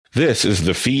This is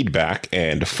the feedback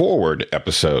and forward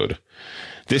episode.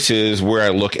 This is where I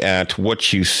look at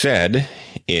what you said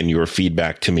in your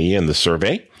feedback to me in the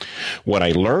survey, what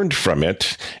I learned from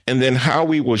it, and then how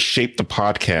we will shape the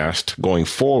podcast going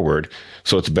forward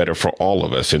so it's better for all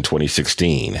of us in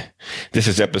 2016. This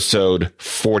is episode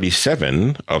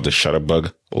 47 of the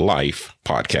Shutterbug Life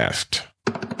podcast.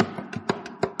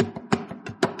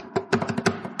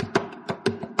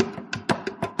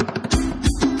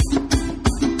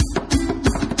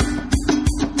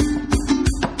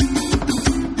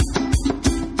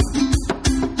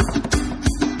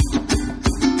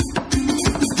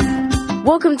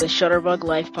 Welcome to the Shutterbug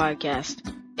Life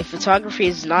podcast. If photography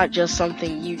is not just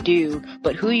something you do,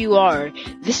 but who you are,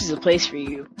 this is a place for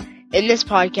you. In this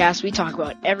podcast, we talk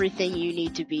about everything you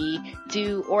need to be,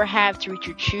 do, or have to reach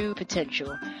your true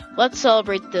potential. Let's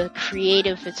celebrate the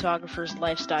creative photographer's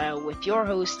lifestyle with your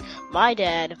host, my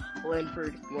dad,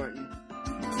 Linford Morton.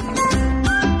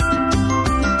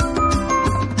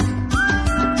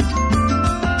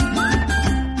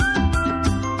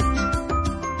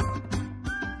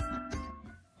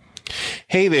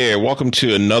 Hey there, welcome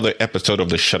to another episode of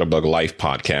the Shutterbug Life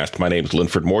podcast. My name is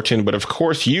Linford Morton, but of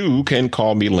course you can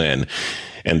call me Lynn.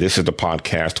 And this is the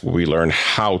podcast where we learn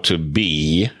how to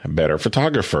be better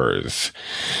photographers.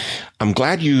 I'm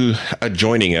glad you are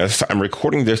joining us. I'm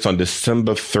recording this on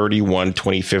December 31,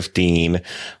 2015,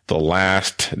 the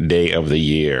last day of the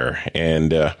year.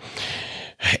 And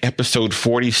episode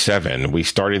 47. We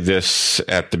started this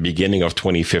at the beginning of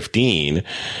 2015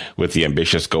 with the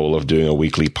ambitious goal of doing a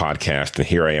weekly podcast. And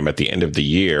here I am at the end of the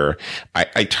year.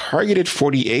 I targeted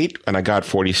 48 and I got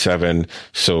 47.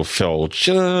 So fell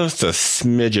just a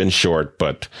smidgen short,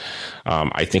 but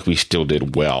I think we still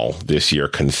did well this year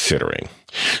considering.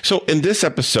 So in this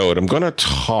episode, I'm going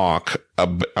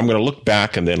to look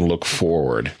back and then look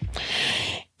forward.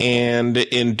 And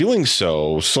in doing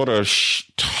so, sort of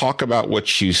talk about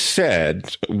what you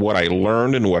said, what I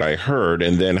learned and what I heard,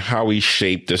 and then how we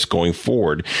shape this going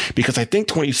forward. Because I think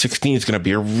 2016 is going to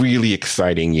be a really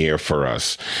exciting year for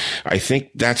us. I think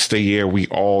that's the year we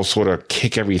all sort of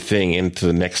kick everything into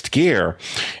the next gear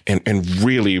and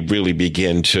really, really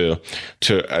begin to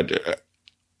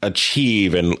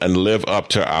achieve and live up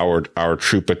to our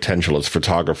true potential as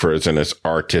photographers and as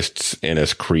artists and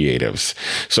as creatives.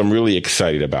 So I'm really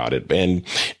excited about it. And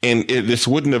this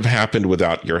wouldn't have happened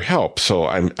without your help. So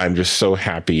I'm just so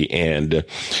happy and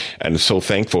so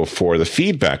thankful for the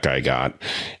feedback I got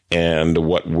and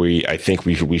what I think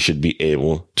we should be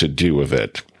able to do with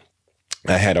it.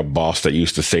 I had a boss that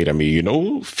used to say to me,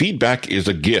 feedback is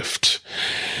a gift.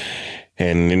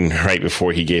 And then right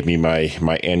before he gave me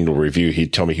my annual review,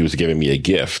 he'd tell me he was giving me a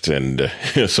gift. And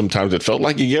sometimes it felt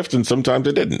like a gift and sometimes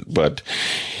it didn't. But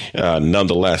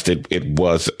nonetheless, it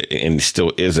was and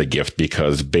still is a gift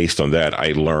because based on that,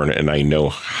 I learn and I know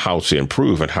how to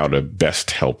improve and how to best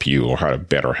help you or how to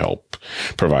better help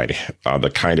provide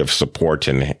the kind of support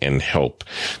and help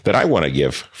that I want to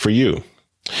give for you.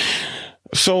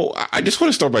 So I just want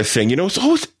to start by saying, it's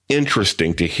always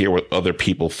interesting to hear what other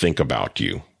people think about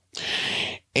you.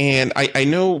 And I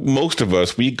know most of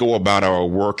us, we go about our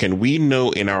work and we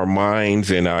know in our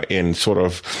minds and in sort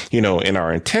of, in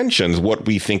our intentions, what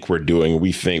we think we're doing.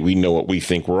 We know what we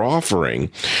think we're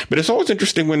offering. But it's always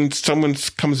interesting when someone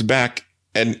comes back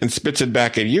and spits it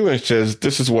back at you and says,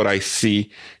 this is what I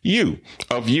see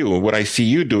of you and what I see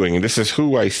you doing. And this is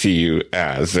who I see you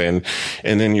as. And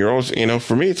then you're always,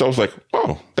 for me, it's always like,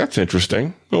 oh, that's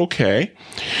interesting. Okay.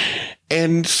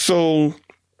 And so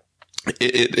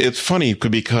it's funny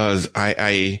because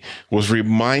I was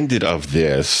reminded of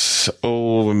this,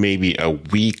 maybe a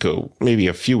week or maybe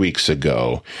a few weeks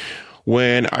ago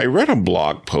when I read a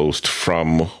blog post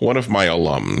from one of my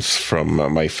alums from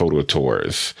my photo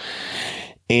tours.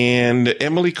 And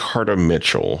Emily Carter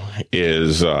Mitchell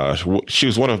she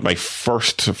was one of my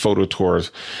first photo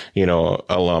tours,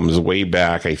 alums way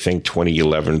back, I think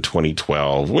 2011,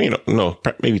 2012,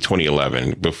 maybe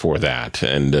 2011 before that.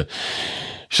 And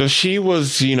so she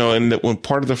was, in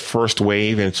part of the first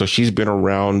wave. And so she's been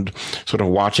around sort of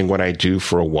watching what I do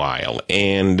for a while.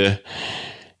 And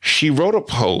she wrote a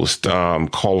post,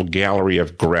 called Gallery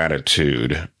of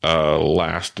Gratitude,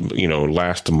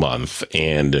 last month.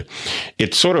 And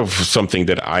it's sort of something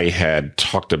that I had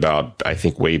talked about, I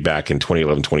think way back in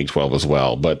 2011, 2012 as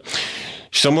well. But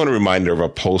someone reminded her of a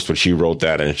post where she wrote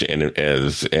that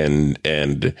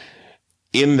and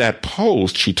in that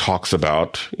post, she talks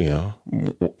about,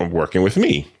 working with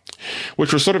me,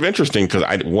 which was sort of interesting because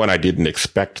I didn't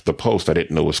expect the post. I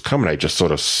didn't know it was coming. I just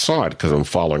sort of saw it because I'm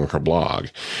following her blog.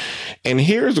 And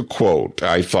here's a quote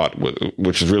I thought,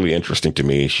 which is really interesting to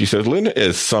me. She says, Linda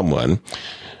is someone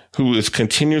who is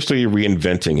continuously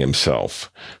reinventing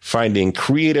himself, finding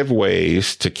creative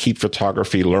ways to keep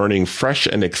photography learning fresh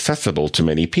and accessible to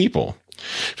many people.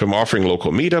 From offering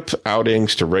local meetups,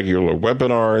 outings, to regular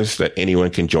webinars that anyone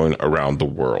can join around the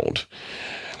world.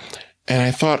 And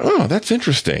I thought, oh, that's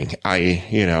interesting.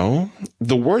 The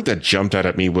word that jumped out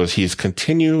at me was he's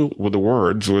continually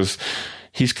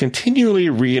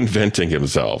reinventing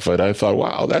himself. And I thought,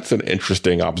 wow, that's an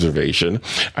interesting observation.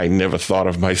 I never thought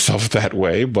of myself that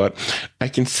way, but I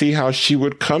can see how she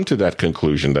would come to that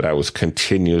conclusion, that I was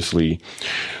continuously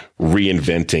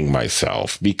reinventing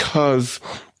myself, because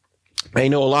I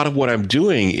know a lot of what I'm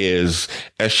doing is,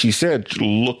 as she said,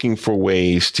 looking for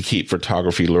ways to keep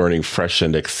photography learning fresh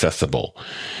and accessible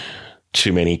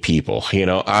to many people.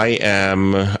 I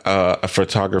am a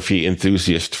photography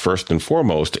enthusiast first and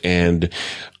foremost, and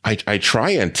I try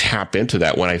and tap into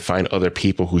that when I find other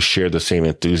people who share the same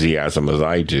enthusiasm as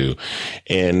I do.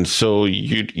 And so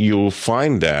you'll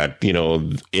find that,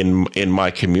 in my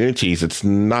communities, it's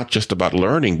not just about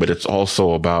learning, but it's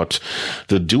also about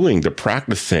the doing, the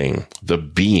practicing, the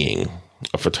being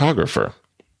a photographer.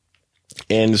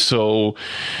 And so,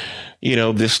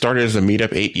 this started as a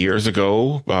meetup 8 years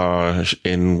ago,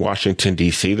 in Washington,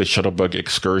 D.C., the Shutterbug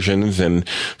excursions. And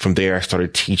from there, I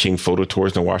started teaching photo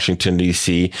tours in Washington,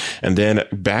 D.C. And then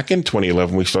back in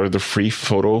 2011, we started the free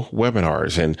photo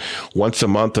webinars. And once a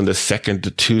month on the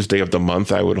second Tuesday of the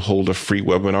month, I would hold a free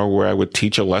webinar where I would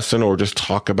teach a lesson or just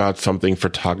talk about something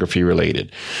photography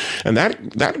related. And that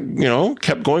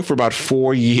kept going for about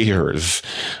 4 years.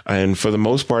 And for the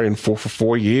most part, for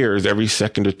 4 years, every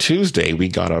second Tuesday, we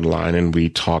got online and we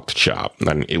talked shop,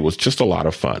 and it was just a lot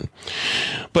of fun.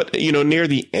 But, near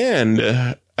the end,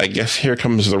 I guess here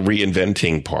comes the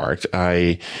reinventing part.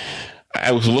 I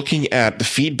was looking at the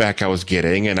feedback I was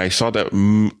getting, and I saw that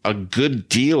a good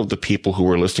deal of the people who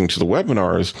were listening to the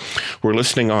webinars were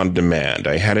listening on demand.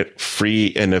 I had it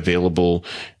free and available,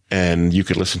 and you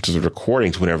could listen to the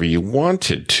recordings whenever you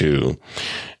wanted to.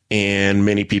 And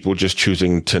many people just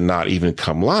choosing to not even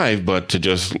come live, but to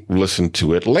just listen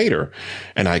to it later.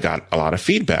 And I got a lot of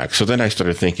feedback. So then I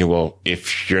started thinking, well,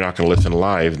 if you're not going to listen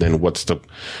live, then what's the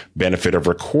benefit of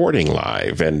recording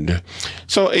live? And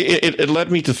so it led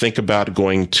me to think about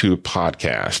going to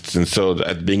podcasts. And so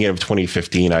at the beginning of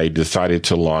 2015, I decided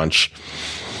to launch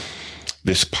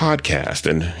this podcast.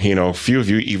 And, a few of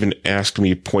you even asked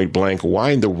me point blank, why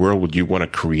in the world would you want to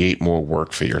create more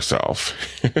work for yourself?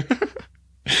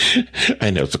 I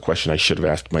know it's a question I should have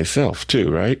asked myself too,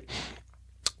 right?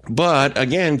 But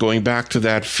again, going back to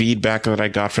that feedback that I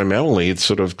got from Emily, it's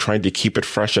sort of trying to keep it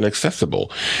fresh and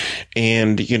accessible.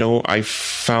 And, I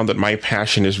found that my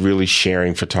passion is really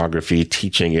sharing photography,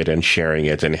 teaching it and sharing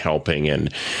it and helping.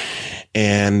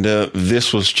 And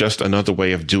this was just another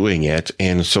way of doing it.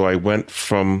 And so I went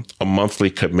from a monthly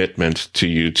commitment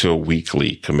to a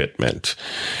weekly commitment,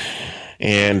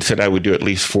 and said I would do at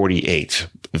least 48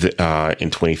 in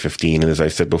 2015. And as I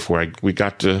said before, we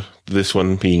got to this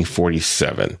one being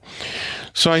 47.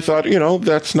 So I thought,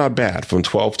 that's not bad. From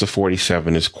 12 to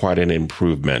 47 is quite an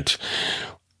improvement.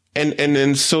 And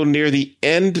then so near the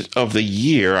end of the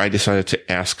year, I decided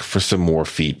to ask for some more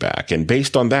feedback. And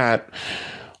based on that,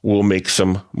 we'll make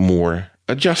some more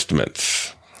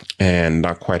adjustments. And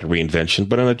not quite a reinvention,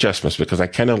 but an adjustment, because I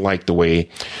kind of like the way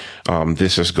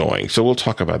this is going. So we'll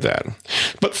talk about that.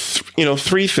 But,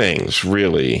 three things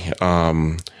really,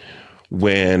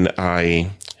 when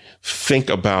I think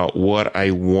about what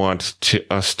I want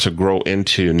us to grow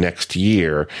into next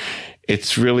year,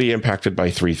 it's really impacted by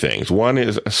three things. One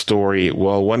is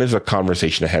a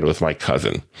conversation I had with my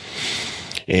cousin.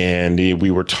 And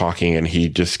we were talking, and he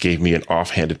just gave me an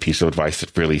offhanded piece of advice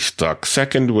that really stuck.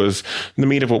 Second was, the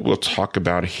meat of what we'll talk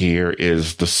about here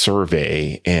is the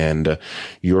survey and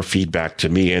your feedback to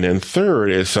me. And then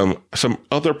third is some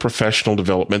other professional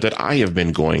development that I have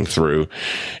been going through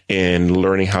in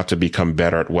learning how to become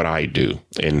better at what I do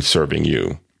in serving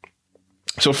you.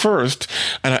 So first,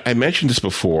 and I mentioned this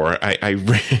before, I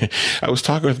was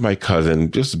talking with my cousin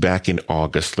just back in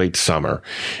August, late summer,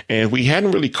 and we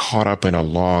hadn't really caught up in a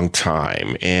long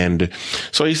time. And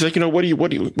so he's like, what are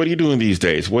you doing these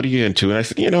days? What are you into? And I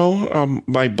said,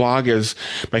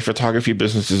 my photography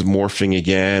business is morphing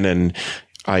again, and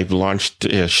I've launched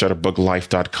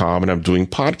shutterbuglife.com, and I'm doing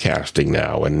podcasting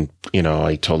now. And,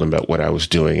 I told him about what I was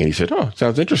doing, and he said, oh,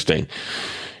 sounds interesting.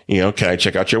 Can I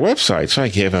check out your website? So I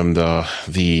gave him the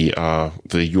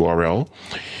URL.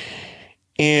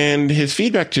 And his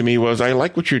feedback to me was, I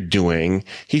like what you're doing.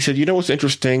 He said, what's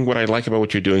interesting? What I like about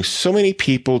what you're doing, so many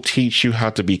people teach you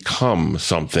how to become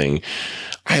something.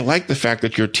 I like the fact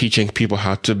that you're teaching people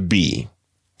how to be.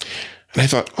 And I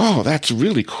thought, oh, that's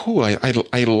really cool. I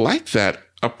like that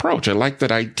approach. I like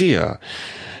that idea.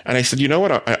 And I said, you know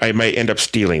what? I might end up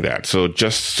stealing that. So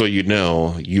just so you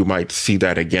know, you might see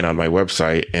that again on my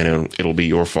website and it'll be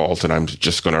your fault. And I'm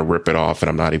just going to rip it off and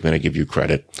I'm not even going to give you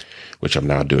credit, which I'm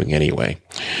now doing anyway.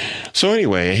 So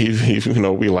anyway,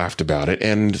 we laughed about it.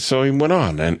 And so he went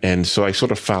on. And so I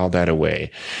sort of filed that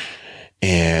away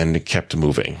and kept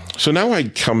moving. So now I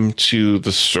come to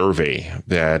the survey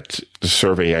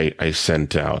I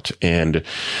sent out. And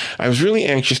I was really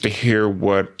anxious to hear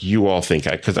what you all think,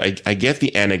 because I get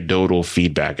the anecdotal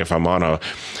feedback. If I'm on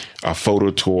a photo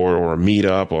tour or a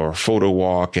meetup or a photo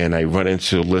walk and I run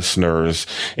into listeners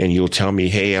and you'll tell me,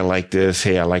 hey, I like this.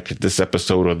 Hey, I like this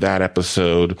episode or that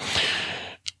episode.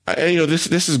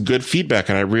 This is good feedback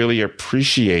and I really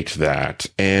appreciate that.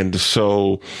 And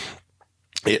so,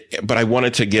 but I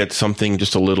wanted to get something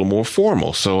just a little more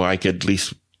formal so I could at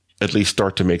least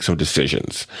start to make some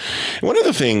decisions. One of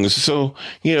the things, so,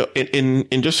 in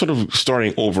just sort of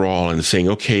starting overall and saying,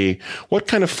 okay, what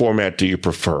kind of format do you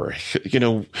prefer?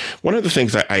 One of the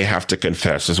things I have to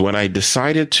confess is when I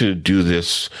decided to do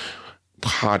this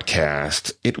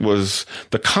podcast,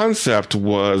 the concept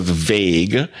was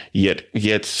vague,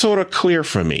 yet sort of clear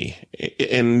for me.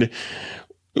 And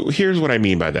here's what I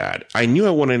mean by that. I knew I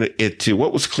wanted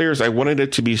what was clear is I wanted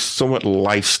it to be somewhat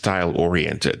lifestyle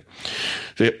oriented.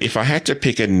 If I had to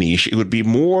pick a niche, it would be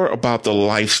more about the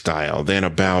lifestyle than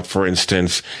about, for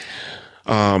instance,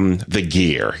 the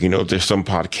gear. There's some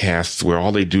podcasts where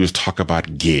all they do is talk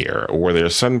about gear, or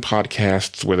there's some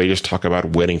podcasts where they just talk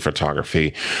about wedding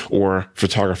photography or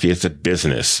photography as a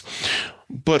business.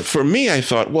 But for me, I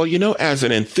thought, well, as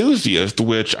an enthusiast,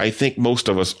 which I think most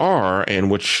of us are,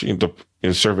 and which the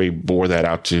survey bore that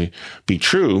out to be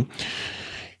true,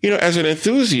 as an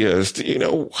enthusiast,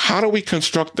 how do we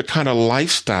construct the kind of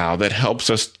lifestyle that helps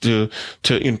us to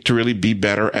really be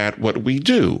better at what we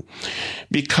do?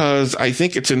 Because I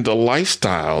think it's in the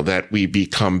lifestyle that we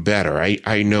become better.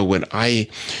 I know when I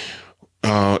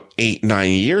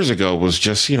 8-9 years ago was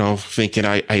just, thinking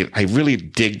I really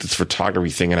dig this photography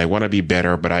thing and I want to be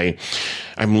better, but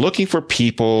I'm looking for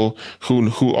people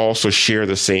who also share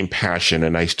the same passion.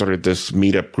 And I started this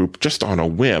meetup group just on a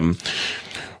whim.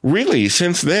 Really,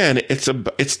 since then, it's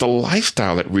the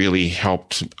lifestyle that really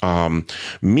helped,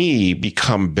 me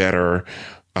become better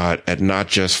at not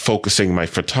just focusing my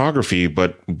photography,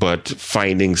 but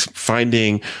finding,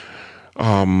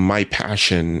 my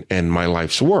passion and my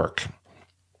life's work.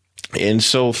 And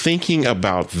so thinking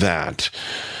about that,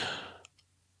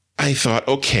 I thought,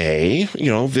 okay,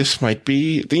 this might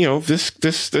be,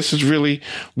 this is really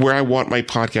where I want my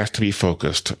podcast to be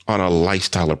focused, on a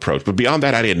lifestyle approach. But beyond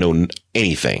that, I didn't know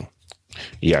anything.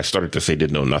 Yeah, I started to say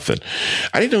didn't know nothing.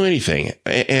 I didn't know anything.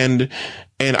 And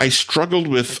I struggled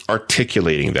with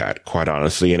articulating that, quite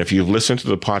honestly. And if you've listened to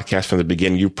the podcast from the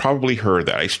beginning, you probably heard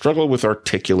that. I struggled with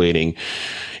articulating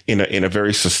in a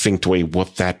very succinct way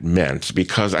what that meant,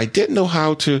 because I didn't know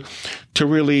how to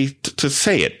really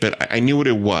say it, but I knew what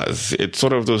it was. It's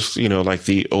sort of those, like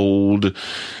the old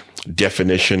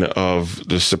definition of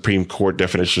the Supreme Court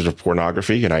definitions of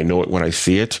pornography, and I know it when I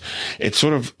see it. It's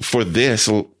sort of, for this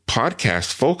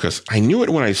podcast focus, I knew it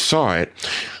when I saw it,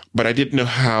 but I didn't know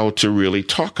how to really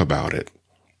talk about it.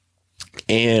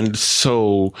 And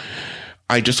so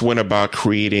I just went about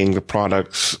creating the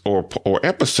products or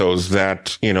episodes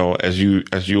that, as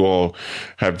you all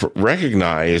have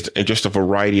recognized, and just a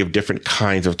variety of different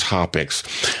kinds of topics,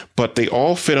 but they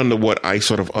all fit under what I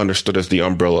sort of understood as the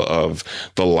umbrella of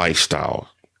the lifestyle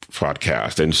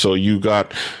podcast. And so you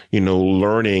got,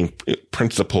 learning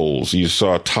principles. You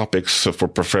saw topics for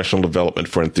professional development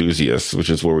for enthusiasts, which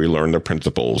is where we learn the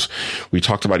principles. We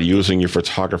talked about using your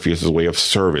photography as a way of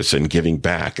service and giving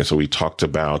back. And so we talked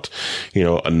about,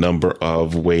 a number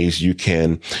of ways you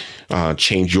can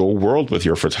change your world with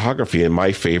your photography. And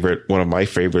one of my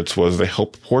favorites was the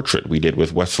Help Portrait we did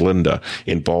with Wes Linda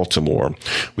in Baltimore.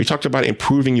 We talked about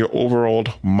improving your overall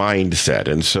mindset.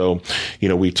 And so,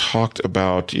 we talked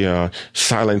about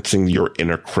silencing your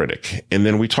inner critic. And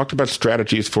then we talked about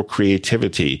strategies for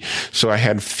creativity. So I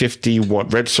had 51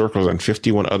 red circles and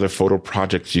 51 other photo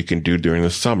projects you can do during the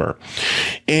summer.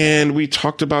 And we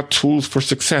talked about tools for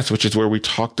success, which is where we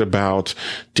talked about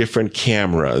different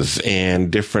cameras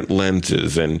and different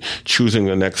lenses and choosing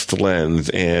the next lens,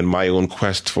 and my own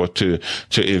quest to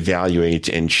evaluate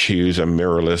and choose a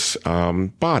mirrorless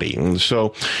body. And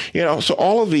so, so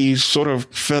all of these sort of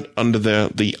fit under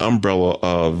the umbrella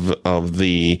of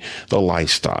the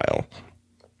lifestyle.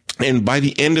 And by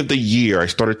the end of the year, I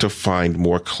started to find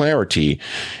more clarity,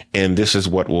 and this is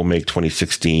what will make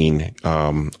 2016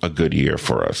 a good year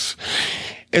for us.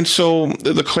 And so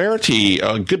the clarity,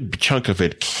 a good chunk of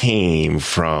it came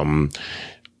from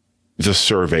the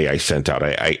survey I sent out.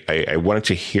 I wanted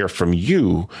to hear from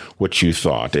you what you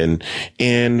thought. And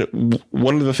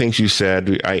one of the things you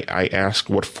said, I asked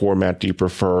what format do you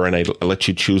prefer, and I let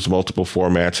you choose multiple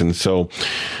formats. And so,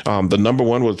 the number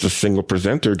one was the single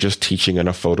presenter just teaching on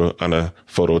a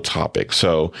photo topic.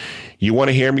 So you want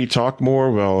to hear me talk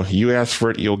more? Well, you ask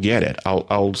for it, you'll get it.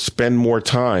 I'll spend more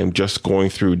time just going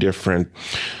through different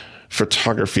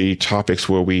photography topics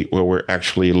where we're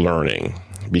actually learning,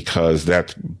 because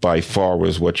that by far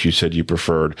was what you said you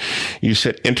preferred. You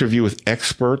said interview with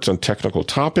experts on technical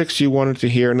topics you wanted to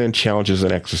hear, and then challenges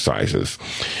and exercises,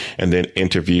 and then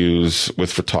interviews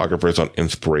with photographers on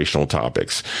inspirational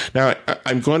topics. Now,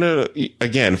 I'm going to,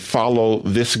 again, follow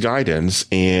this guidance,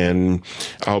 and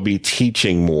I'll be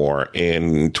teaching more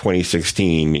in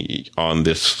 2016 on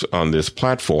this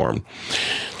platform.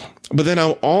 But then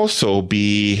I'll also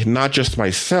be not just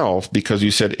myself, because you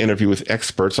said interview with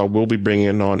experts. I will be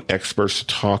bringing on experts to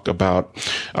talk about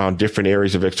different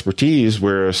areas of expertise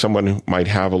where someone might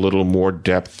have a little more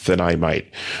depth than I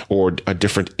might, or a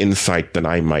different insight than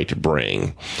I might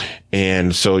bring.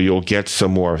 And so you'll get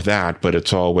some more of that, but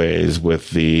it's always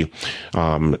with the,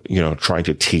 trying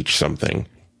to teach something.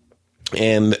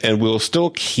 And we'll still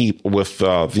keep with,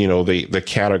 the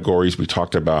categories we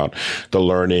talked about, the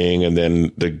learning, and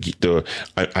then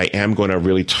I am going to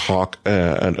really talk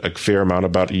a fair amount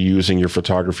about using your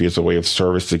photography as a way of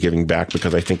service to giving back,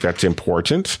 because I think that's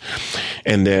important.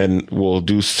 And then we'll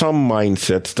do some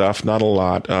mindset stuff, not a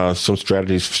lot, some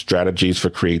strategies for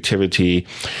creativity.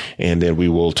 And then we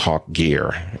will talk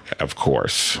gear, of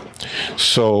course.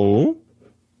 So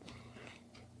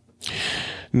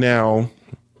now,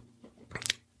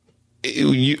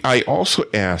 I also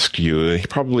asked you,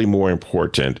 probably more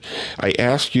important, I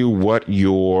asked you what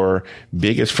your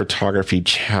biggest photography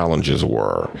challenges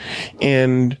were.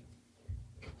 And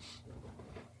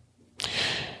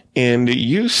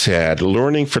you said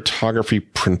learning photography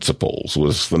principles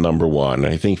was the number one,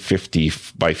 I think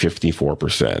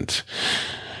 54%.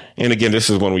 And again, this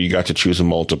is one where you got to choose a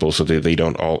multiple so that they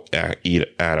don't all add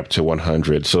up to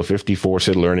 100. So 54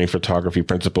 said learning photography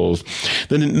principles.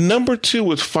 Then number two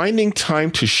was finding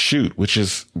time to shoot, which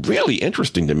is really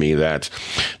interesting to me that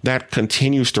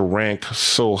continues to rank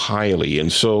so highly.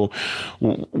 And so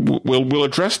we'll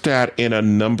address that in a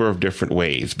number of different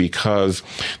ways, because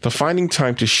the finding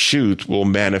time to shoot will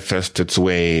manifest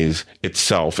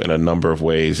itself in a number of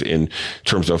ways, in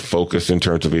terms of focus, in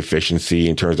terms of efficiency,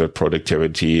 in terms of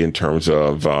productivity, in terms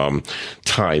of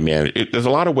time. And there's a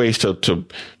lot of ways to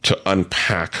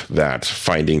unpack that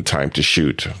finding time to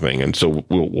shoot thing. And so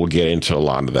we'll get into a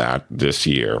lot of that next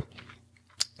year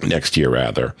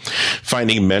rather.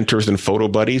 Finding mentors and photo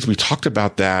buddies. We talked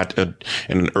about that in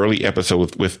an early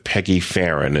episode with Peggy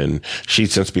Farron, and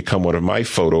she's since become one of my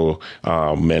photo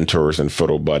mentors and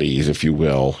photo buddies, if you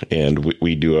will. And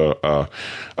we do a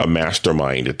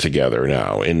mastermind together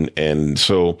now. And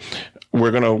so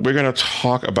we're gonna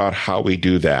talk about how we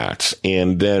do that,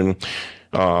 and then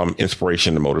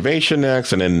inspiration and motivation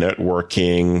next, and then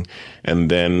networking, and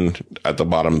then at the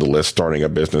bottom of the list, starting a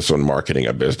business and marketing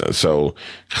a business. So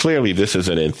clearly, this is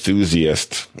an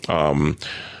enthusiast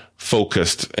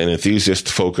focused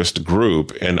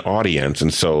group and audience,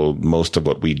 and so most of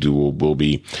what we do will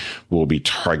be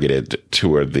targeted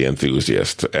toward the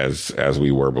enthusiast as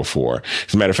we were before.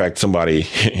 As a matter of fact, somebody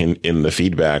in the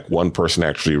feedback, one person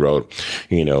actually wrote,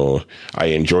 I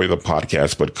enjoy the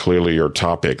podcast, but clearly your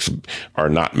topics are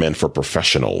not meant for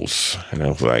professionals. And I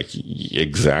was like,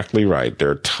 exactly right. There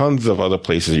are tons of other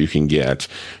places you can get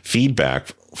feedback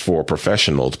for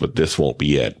professionals, but this won't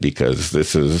be it, because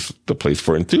this is the place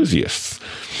for enthusiasts.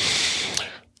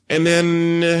 And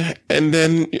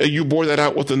then you bore that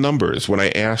out with the numbers. When I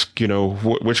ask,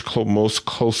 which most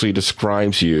closely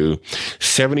describes you,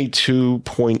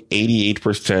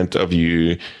 72.88% of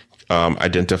you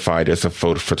identified as a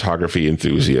photography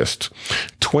enthusiast.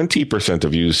 20%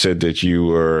 of you said that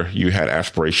you had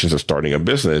aspirations of starting a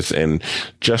business, and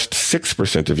just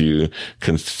 6% of you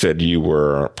said you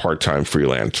were part-time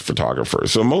freelance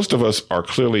photographers. So most of us are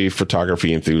clearly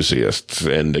photography enthusiasts.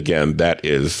 And again,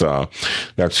 that's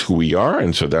who we are.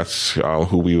 And so that's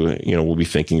who we'll be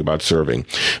thinking about serving.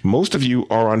 Most of you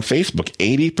are on Facebook.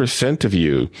 80% of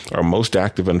you are most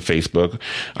active on Facebook.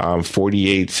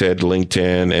 48 said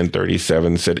LinkedIn, and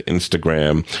 37 said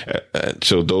Instagram.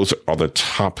 So those are the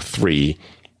top three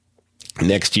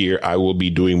Next year, I will be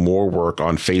doing more work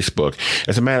on Facebook.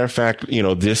 As a matter of fact,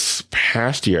 this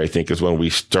past year, I think, is when we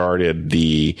started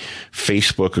the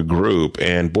Facebook group.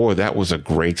 And boy, that was a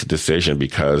great decision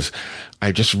because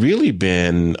I've just really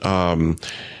been, I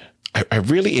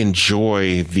really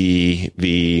enjoy the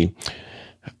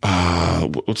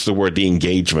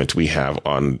engagement we have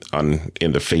in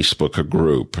the Facebook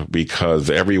group, because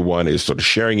everyone is sort of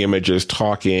sharing images,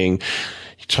 talking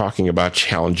about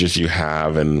challenges you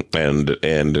have and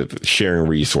sharing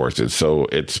resources. So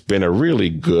it's been a really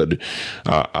good,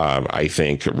 I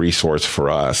think, resource for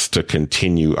us to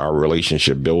continue our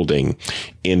relationship building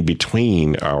in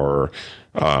between our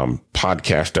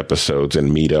podcast episodes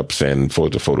and meetups and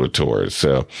photo tours.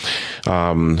 So,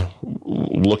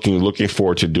 looking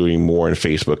forward to doing more in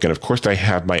Facebook. And of course, I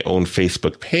have my own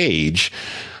Facebook page,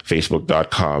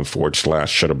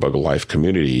 facebook.com/Shutterbug Life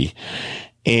Community.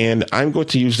 And I'm going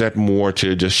to use that more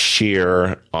to just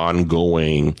share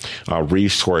ongoing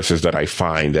resources that I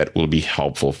find that will be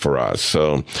helpful for us.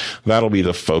 So that'll be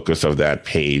the focus of that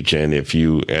page. And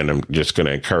I'm just going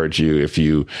to encourage you, if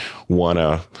you want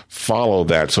to follow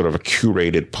that sort of a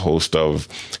curated post of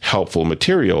helpful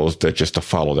materials, that just to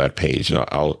follow that page. And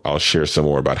I'll share some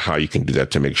more about how you can do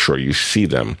that to make sure you see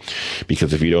them.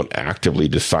 Because if you don't actively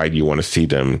decide you want to see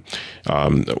them,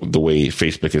 the way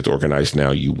Facebook is organized now,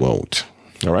 you won't.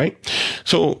 All right.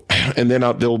 So, and then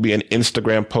there will be an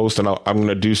Instagram post, and I'm going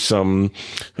to do some,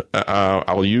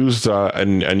 I'll use a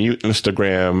new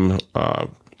Instagram,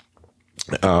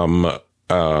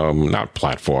 not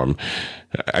platform,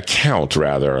 account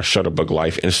rather, a Shutterbug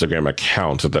Life Instagram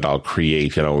account that I'll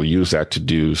create, and I'll use that to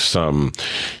do some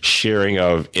sharing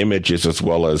of images as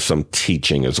well as some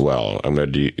teaching as well. I'm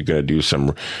going to do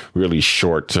some really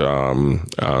short,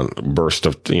 burst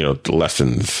of,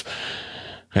 lessons.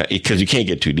 Because you can't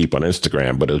get too deep on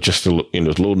Instagram, but it's just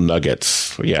little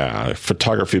nuggets. Yeah,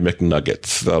 photography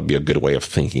McNuggets. That'll be a good way of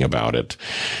thinking about it.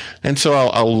 And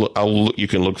so you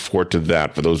can look forward to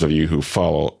that. For those of you who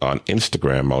follow on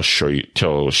Instagram, I'll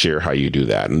share how you do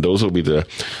that. And those will be the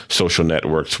social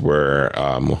networks where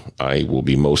I will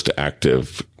be most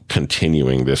active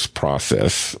continuing this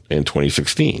process in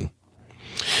 2016.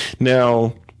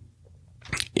 Now,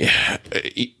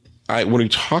 when we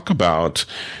talk about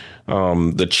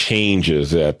the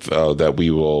changes that we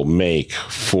will make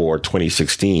for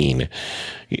 2016.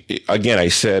 Again, I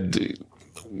said,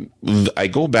 I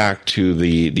go back to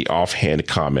the offhand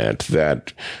comment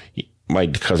that my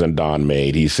cousin Don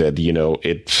made. He said,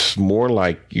 it's more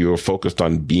like you're focused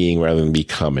on being rather than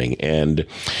becoming. And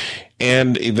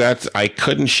that's, I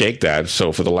couldn't shake that.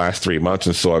 So for the last 3 months,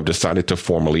 and so I've decided to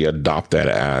formally adopt that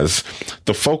as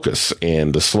the focus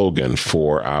and the slogan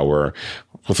for our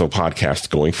podcast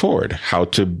going forward: how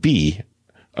to be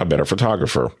a better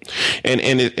photographer. And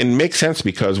it makes sense,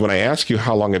 because when I ask you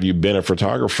how long have you been a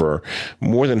photographer,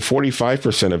 more than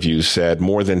 45% of you said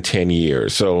more than 10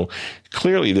 years. So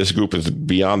clearly this group is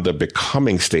beyond the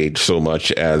becoming stage so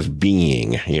much as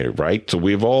being here, right? So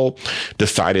we've all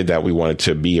decided that we wanted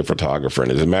to be a photographer. And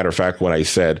as a matter of fact, when I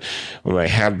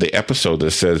had the episode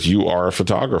that says you are a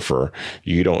photographer,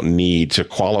 you don't need to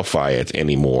qualify it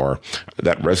anymore,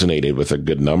 that resonated with a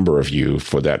good number of you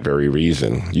for that very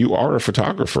reason. You are a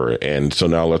photographer. And so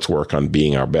now let's work on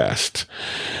being our best.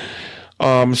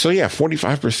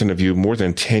 45% of you, more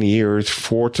than 10 years,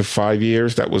 4 to 5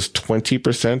 years, that was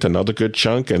 20%, another good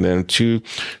chunk. And then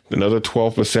another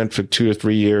 12% for 2 to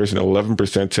 3 years, and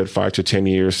 11% said 5 to 10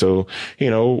 years. So,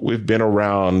 we've been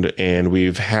around and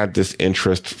we've had this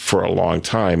interest for a long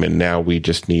time. And now we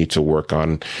just need to work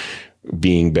on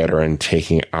being better and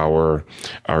taking our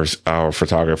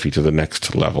photography to the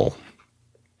next level.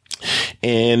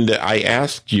 And I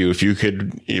asked you if you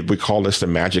could, we call this the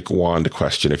magic wand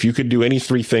question. If you could do any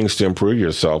 3 things to improve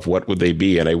yourself, what would they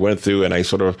be? And I went through and I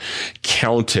sort of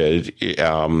counted,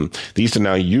 these, and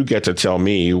now you get to tell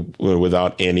me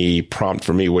without any prompt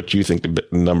from me what you think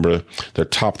the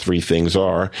top 3 things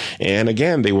are. And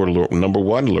again, they were number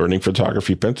 1, learning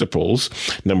photography principles.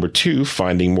 Number 2,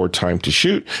 finding more time to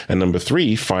shoot. And number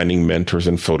 3, finding mentors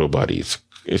and photo buddies.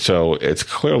 So it's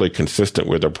clearly consistent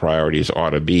where the priorities ought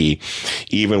to be,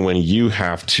 even when you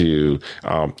have to,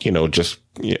 just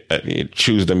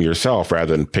choose them yourself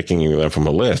rather than picking them from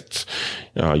a list.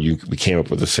 We came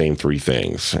up with the same 3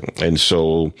 things. And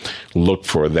so look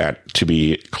for that to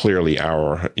be clearly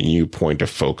our new point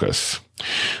of focus.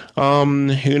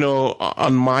 On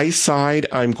my side,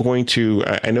 I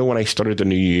know when I started the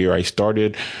new year, I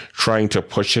started trying to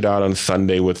push it out on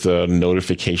Sunday with a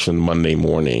notification Monday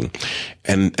morning.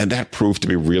 And that proved to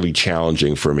be really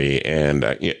challenging for me. And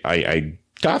I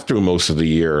got through most of the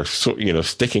year, so,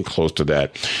 sticking close to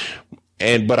that.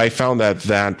 but I found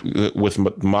that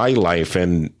with my life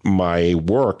and my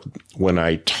work, when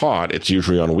I taught, it's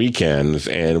usually on weekends.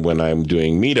 And when I'm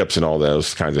doing meetups and all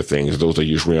those kinds of things, those are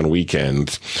usually on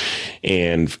weekends.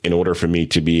 And in order for me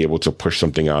to be able to push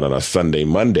something out on a Sunday,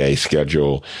 Monday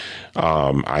schedule,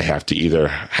 I have to either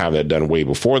have that done way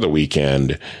before the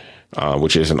weekend,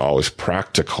 which isn't always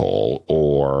practical,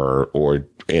 or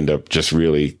end up just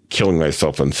really killing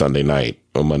myself on Sunday night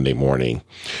or Monday morning.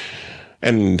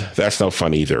 And that's not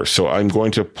fun either. So I'm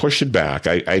going to push it back.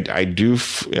 I do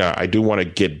want to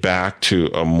get back to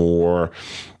a more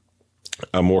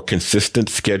consistent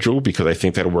schedule, because I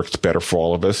think that works better for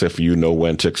all of us if you know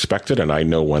when to expect it, and I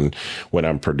know when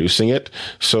I'm producing it.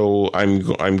 So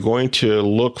I'm going to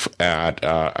look at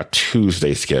a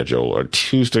Tuesday schedule, or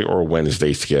Tuesday or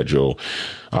Wednesday schedule,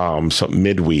 so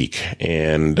midweek,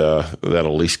 and that'll at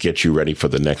least get you ready for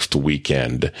the next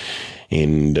weekend.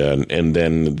 And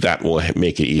then that will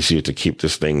make it easier to keep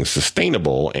this thing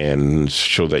sustainable and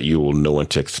show that you will know when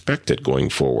to expect it going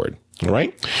forward. All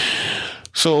right.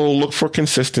 So look for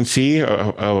consistency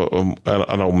on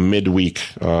a midweek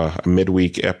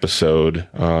episode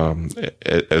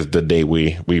as the day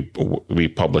we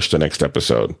publish the next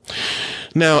episode.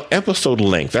 Now, episode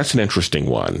length, that's an interesting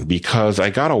one, because I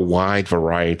got a wide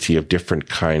variety of different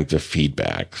kinds of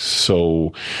feedback.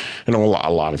 So, a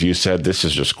lot of you said, this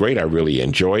is just great, I really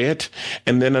enjoy it.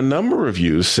 And then a number of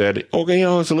you said, okay,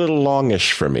 it's a little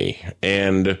longish for me.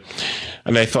 And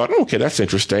I thought, okay, that's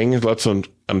interesting. Let's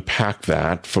unpack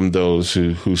that from those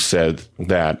who said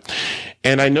that.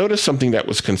 And I noticed something that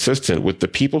was consistent with the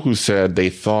people who said they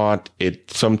thought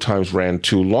it sometimes ran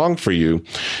too long for you.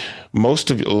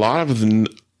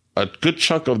 A good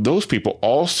chunk of those people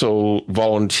also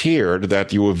volunteered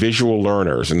that you were visual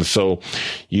learners. And so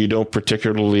you don't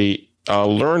particularly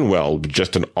learn well with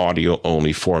just an audio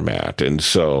only format. And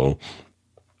so,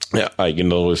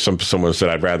 someone said,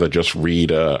 I'd rather just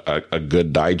read a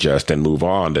good digest and move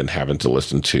on than having to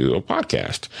listen to a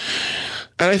podcast.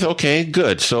 And I thought, okay,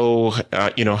 good. So,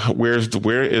 where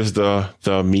is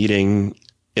the meeting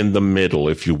in the middle,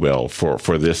 if you will,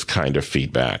 for this kind of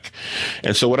feedback?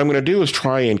 And so what I'm going to do is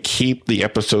try and keep the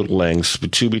episode lengths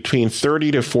to between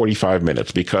 30 to 45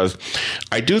 minutes, because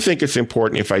I do think it's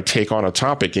important, if I take on a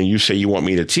topic and you say you want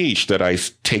me to teach, that I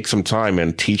take some time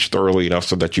and teach thoroughly enough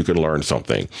so that you can learn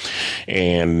something.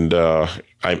 And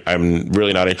I'm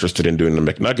really not interested in doing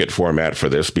the McNugget format for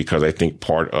this, because I think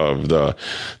part of the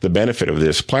benefit of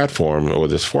this platform or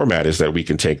this format is that we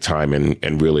can take time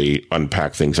and really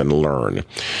unpack things and learn.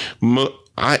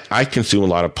 I consume a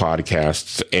lot of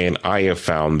podcasts, and I have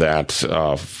found that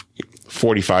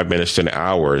 45 minutes to an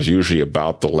hour is usually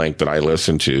about the length that I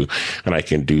listen to, and I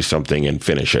can do something and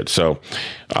finish it. So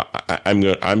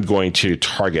I'm going to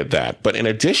target that. But in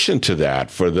addition to that,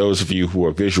 for those of you who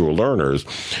are visual learners,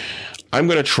 I'm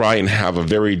going to try and have a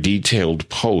very detailed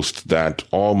post that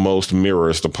almost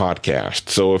mirrors the podcast.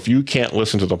 So if you can't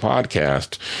listen to the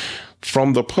podcast,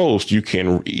 from the post, you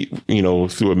can,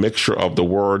 through a mixture of the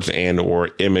words and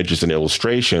or images and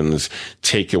illustrations,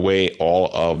 take away all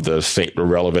of the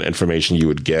relevant information you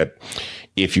would get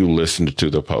if you listened to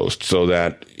the post, so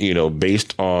that,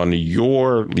 based on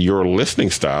your listening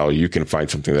style, you can find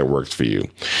something that works for you.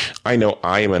 I know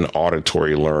I am an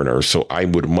auditory learner, so I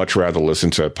would much rather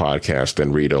listen to a podcast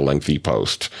than read a lengthy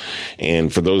post.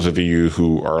 And for those of you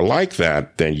who are like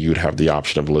that, then you'd have the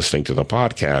option of listening to the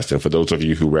podcast. And for those of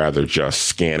you who rather just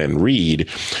scan and read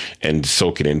and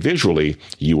soak it in visually,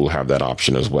 you will have that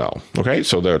option as well. Okay.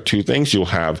 So there are two things. You'll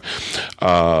have,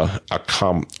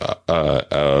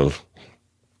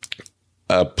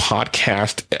 a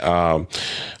podcast,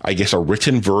 I guess a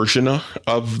written version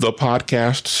of the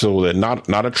podcast, so that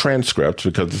not a transcript,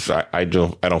 because I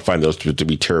don't find those to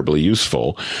be terribly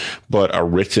useful, but a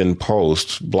written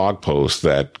blog post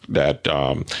that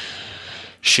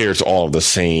shares all of the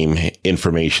same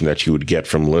information that you would get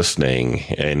from listening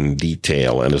in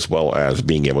detail, and as well as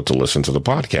being able to listen to the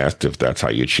podcast if that's how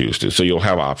you choose to. So you'll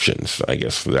have options. I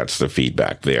guess that's the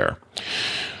feedback there.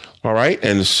 All right.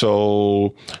 And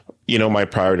so, my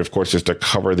priority, of course, is to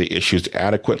cover the issues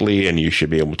adequately, and you should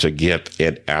be able to get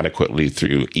it adequately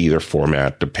through either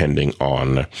format, depending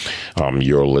on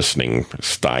your listening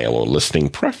style or listening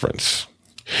preference.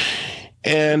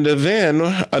 And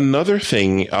then another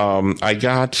thing, I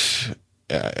got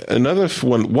another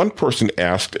one. One person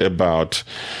asked about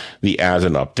the ads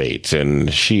and updates, and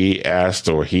he asked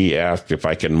if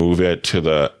I can move it to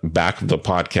the back of the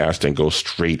podcast and go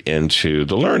straight into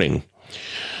the learning.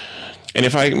 And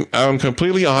if I'm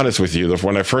completely honest with you,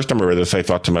 when I first remember this, I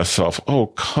thought to myself, oh,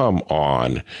 come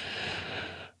on.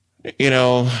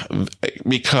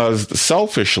 because the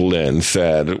selfish Lynn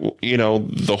said,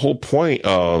 the whole point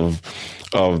of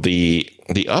the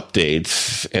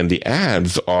updates and the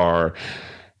ads are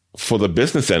for the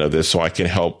business end of this, so I can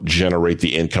help generate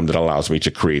the income that allows me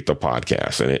to create the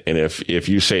podcast. And if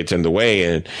you say it's in the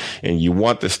way and you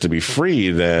want this to be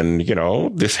free, then,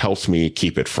 this helps me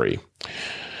keep it free.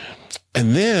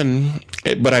 And then,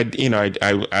 but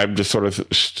I'm just sort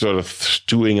of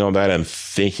stewing on that and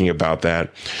thinking about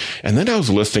that. And then I was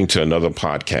listening to another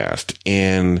podcast,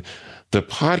 and the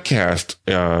podcast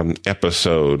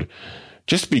episode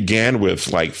just began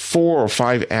with like 4 or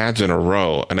 5 ads in a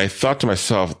row. And I thought to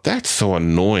myself, that's so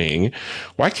annoying.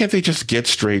 Why can't they just get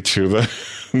straight to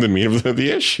the meat of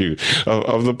the issue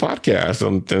of the podcast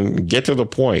and get to the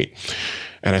point?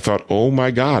 And I thought, oh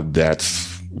my God,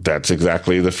 that's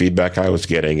exactly the feedback I was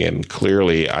getting. And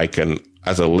clearly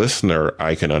as a listener,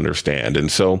 I can understand. And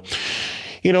so,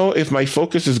 if my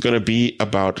focus is going to be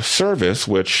about service,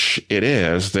 which it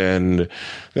is, then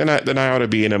I ought to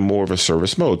be in a more of a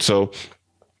service mode. So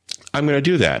I'm going to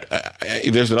do that.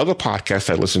 There's another podcast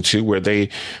I listen to where the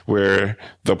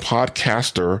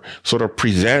podcaster sort of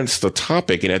presents the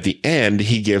topic, and at the end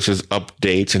he gives his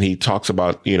updates and he talks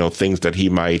about, things that he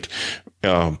might,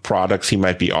 products he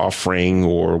might be offering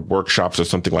or workshops or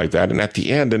something like that. And at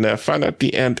the end, and I find at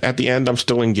the end, I'm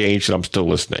still engaged and I'm still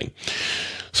listening.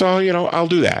 So, I'll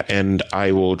do that. And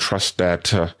I will trust that,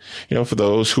 for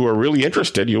those who are really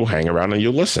interested, you'll hang around and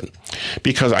you'll listen,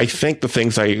 because I think the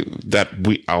things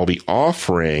I'll be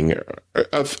offering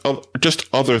just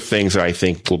other things that I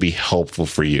think will be helpful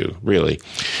for you, really.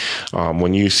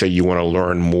 When you say you want to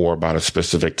learn more about a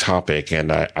specific topic,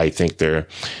 and I think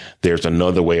there's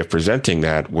another way of presenting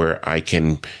that where I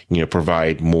can,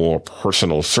 provide more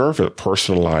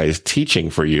personalized teaching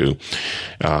for you,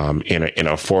 in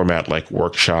a format like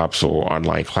workshops or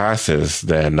online classes,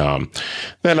 then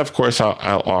of course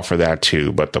I'll offer that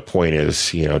too. But the point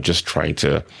is, just trying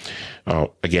to,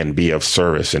 again, be of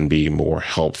service and be more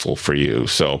helpful for you.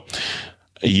 So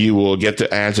you will get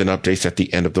the ads and updates at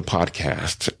the end of the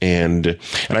podcast. And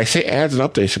I say ads and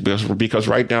updates because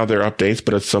right now they're updates,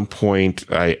 but at some point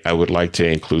I would like to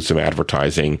include some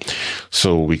advertising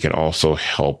so we can also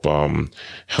help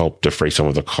defray some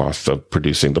of the costs of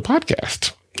producing the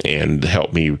podcast and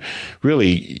help me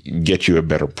really get you a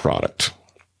better product.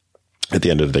 At the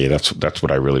end of the day, that's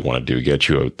what I really want to do, get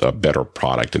you a better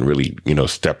product and really,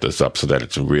 step this up so that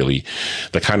it's really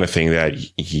the kind of thing that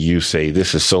you say,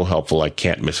 this is so helpful, I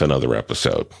can't miss another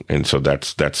episode. And so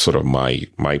that's sort of my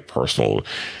personal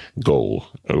goal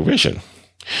or vision.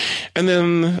 And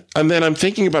then I'm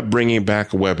thinking about bringing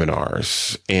back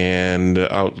webinars, and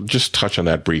I'll just touch on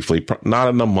that briefly, not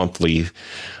in a monthly,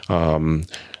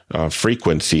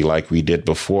 frequency like we did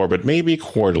before, but maybe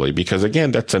quarterly, because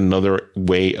again, that's another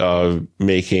way of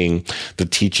making the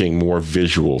teaching more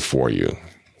visual for you.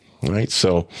 Right.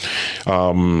 So,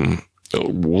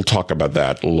 we'll talk about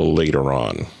that a little later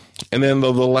on. And then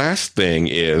the last thing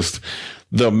is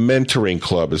the mentoring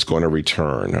club is going to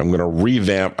return.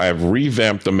 I've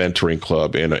revamped the mentoring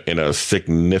club in a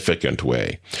significant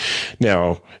way.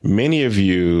 Now, many of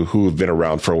you who have been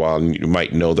around for a while, you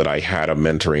might know that I had a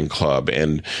mentoring club,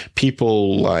 and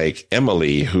people like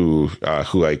Emily, who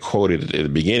I quoted at the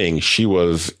beginning, she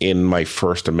was in my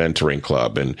first mentoring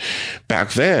club. And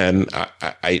back then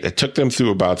I took them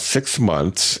through about 6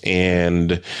 months,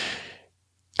 and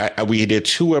we did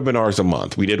 2 webinars a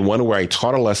month. We did one where I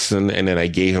taught a lesson and then I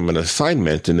gave them an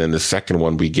assignment. And then the second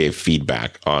one, we gave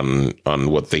feedback on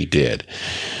what they did.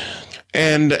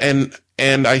 And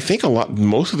I think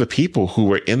most of the people who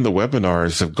were in the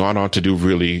webinars have gone on to do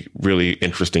really, really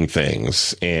interesting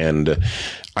things. And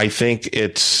I think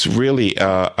it's really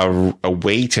a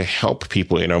way to help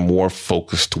people in a more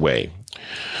focused way.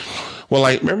 Well,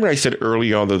 I remember I said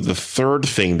earlier on that the third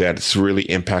thing that's really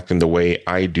impacting the way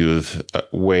I do,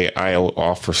 way I'll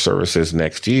offer services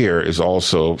next year is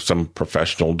also some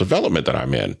professional development that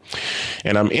I'm in.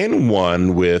 And I'm in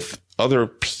one with other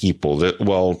people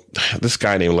this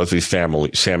guy named Leslie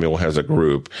Samuel has a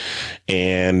group,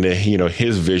 and,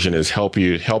 his vision is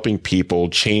helping people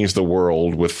change the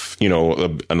world with,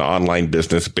 an online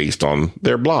business based on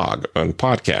their blog and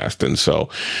podcast. And so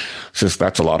since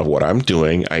that's a lot of what I'm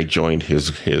doing, I joined his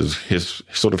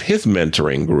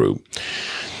mentoring group.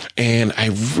 And I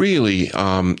really,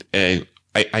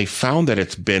 I found that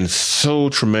it's been so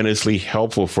tremendously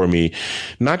helpful for me,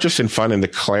 not just in finding the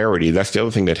clarity. That's the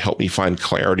other thing that helped me find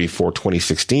clarity for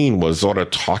 2016 was sort of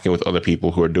talking with other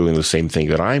people who are doing the same thing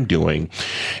that I'm doing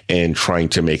and trying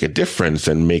to make a difference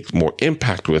and make more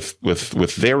impact with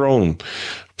their own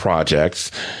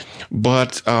projects.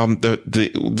 But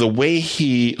the way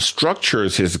he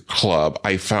structures his club,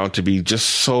 I found to be just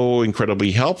so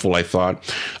incredibly helpful. I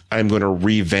thought, I'm going to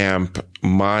revamp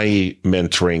my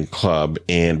mentoring club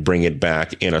and bring it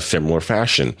back in a similar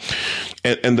fashion.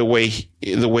 And the way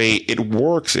it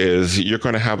works is you're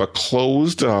going to have a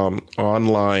closed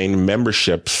online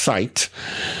membership site,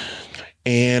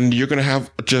 and you're going to have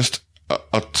just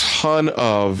a ton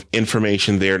of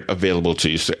information there available to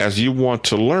you. So as you want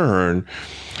to learn,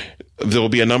 there'll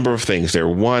be a number of things there.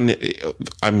 One,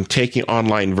 I'm taking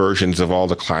online versions of all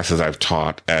the classes I've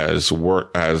taught as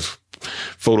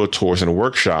photo tours and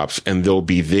workshops, and they'll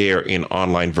be there in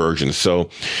online versions. So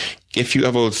if you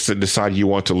ever decide you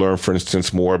want to learn, for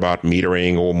instance, more about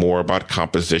metering or more about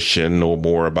composition or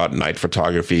more about night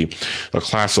photography, the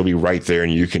class will be right there,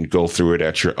 and you can go through it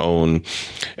at your own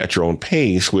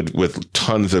pace with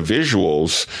tons of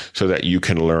visuals so that you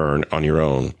can learn on your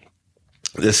own.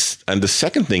 The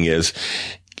second thing is,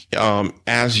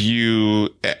 as you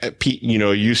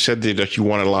said that you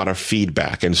wanted a lot of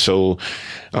feedback. And so,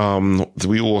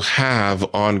 we will have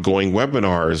ongoing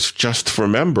webinars just for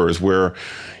members where,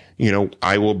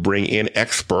 I will bring in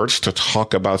experts to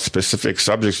talk about specific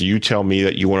subjects you tell me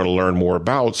that you want to learn more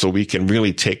about, so we can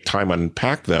really take time and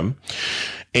unpack them.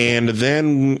 And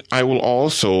then I will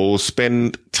also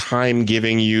spend time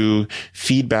giving you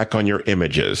feedback on your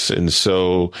images. And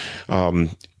so, in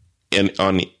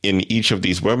each of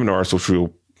these webinars, which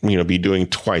we'll, be doing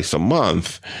twice a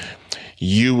month,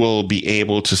 you will be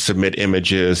able to submit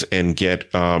images and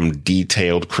get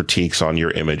detailed critiques on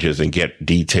your images and get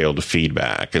detailed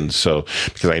feedback. And so,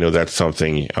 because I know that's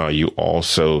something you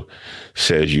also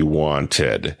said you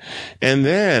wanted. And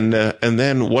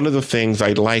then one of the things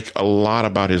I like a lot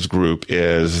about his group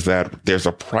is that there's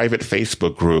a private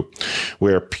Facebook group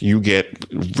where you get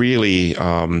really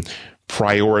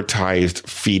prioritized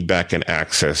feedback and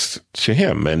access to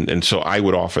him. And so I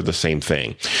would offer the same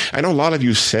thing. I know a lot of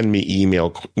you send me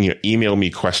email me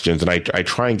questions, and I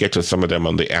try and get to some of them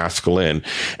on the Ask Lynn.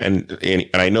 And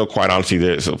I know, quite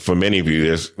honestly, for many of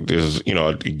you, there's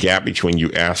a gap between you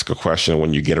ask a question and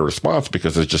when you get a response,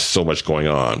 because there's just so much going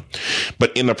on.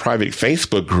 But in the private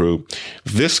Facebook group,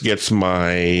 this gets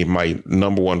my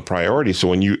number one priority. So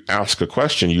when you ask a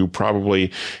question, you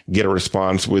probably get a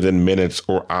response within minutes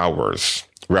or hours,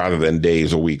 rather than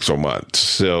days or weeks or months.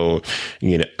 So,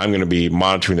 I'm going to be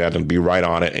monitoring that and be right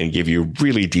on it and give you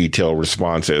really detailed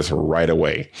responses right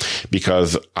away,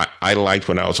 because I liked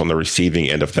when I was on the receiving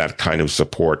end of that kind of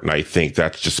support. And I think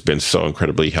that's just been so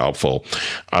incredibly helpful.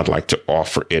 I'd like to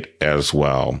offer it as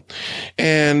well.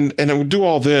 And we'll do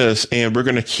all this, and we're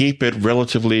going to keep it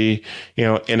relatively,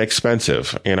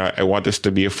 inexpensive. And I want this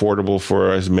to be affordable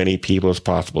for as many people as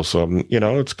possible. So,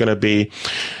 it's going to be,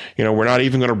 we're not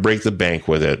even going to break the bank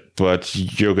with it, but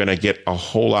you're going to get a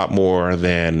whole lot more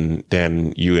than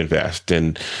you invest.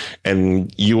 And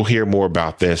you'll hear more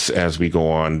about this as we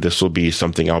go on. This will be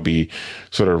something I'll be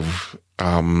sort of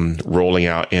rolling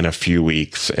out in a few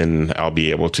weeks, and I'll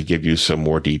be able to give you some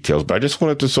more details. But I just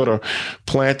wanted to sort of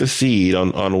plant the seed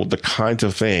on the kinds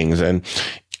of things.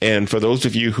 And for those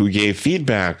of you who gave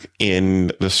feedback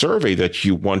in the survey that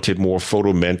you wanted more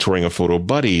photo mentoring or photo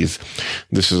buddies,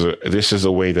 this is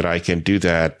a way that I can do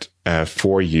that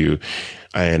for you,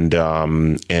 and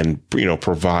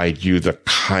provide you the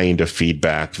kind of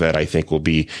feedback that I think will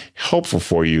be helpful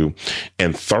for you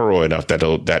and thorough enough that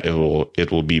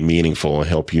it will be meaningful and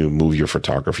help you move your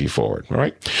photography forward. All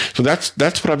right. So that's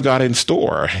what I've got in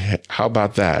store. How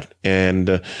about that?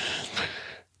 And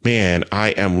man, I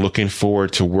am looking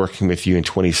forward to working with you in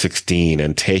 2016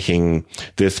 and taking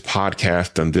this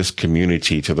podcast and this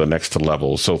community to the next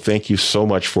level. So thank you so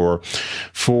much for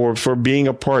being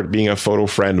a photo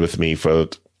friend with me for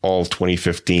all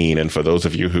 2015. And for those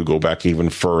of you who go back even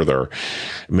further,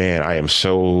 man, I am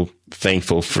so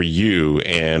thankful for you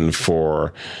and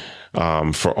for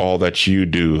all that you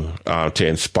do to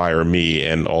inspire me,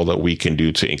 and all that we can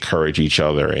do to encourage each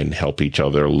other and help each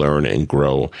other learn and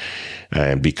grow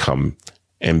and become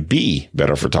and be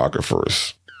better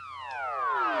photographers.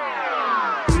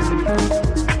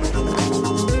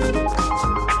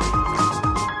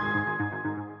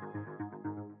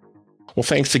 Well,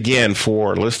 thanks again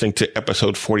for listening to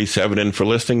episode 47 and for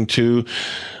listening to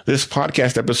this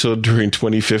podcast episode during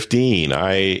 2015.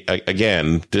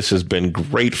 Again, this has been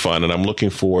great fun, and I'm looking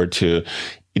forward to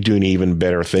doing even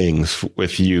better things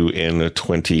with you in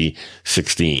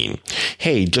 2016.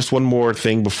 Hey, just one more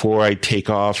thing before I take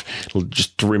off.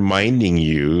 Just reminding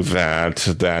you that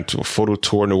Photo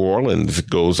Tour New Orleans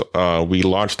goes, we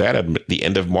launched that at the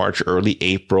end of March, early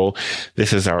April.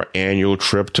 This is our annual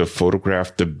trip to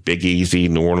photograph the Big Easy,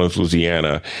 New Orleans,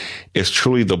 Louisiana. It's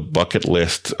truly the bucket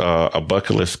list, a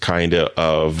bucket list kind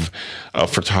of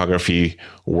photography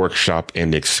workshop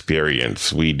and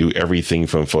experience. We do everything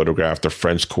from photograph the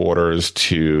French Quarters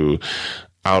to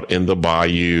out in the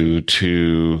bayou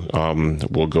to,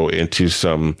 we'll go into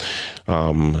some,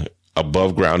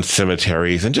 above ground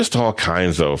cemeteries and just all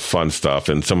kinds of fun stuff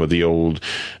and some of the old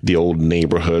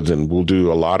neighborhoods. And we'll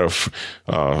do a lot of,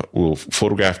 we'll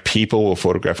photograph people, we'll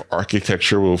photograph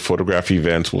architecture, we'll photograph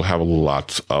events. We'll have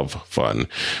lots of fun.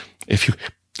 If you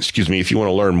want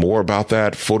to learn more about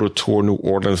that,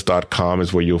 phototourneworleans.com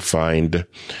is where you'll find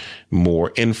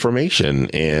more information,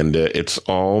 and it's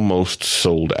almost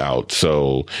sold out.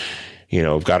 So,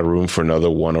 I've got a room for another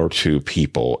 1 or 2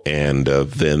 people, and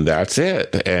then that's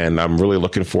it. And I'm really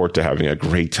looking forward to having a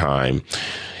great time.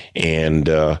 And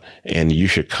you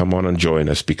should come on and join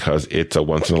us because it's a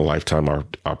once in a lifetime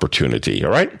opportunity.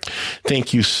 All right.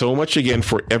 Thank you so much again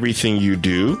for everything you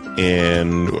do.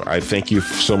 And I thank you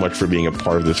so much for being a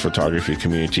part of this photography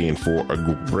community and for a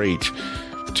great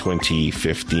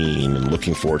 2015, and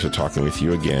looking forward to talking with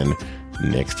you again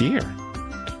next year.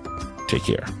 Take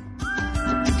care.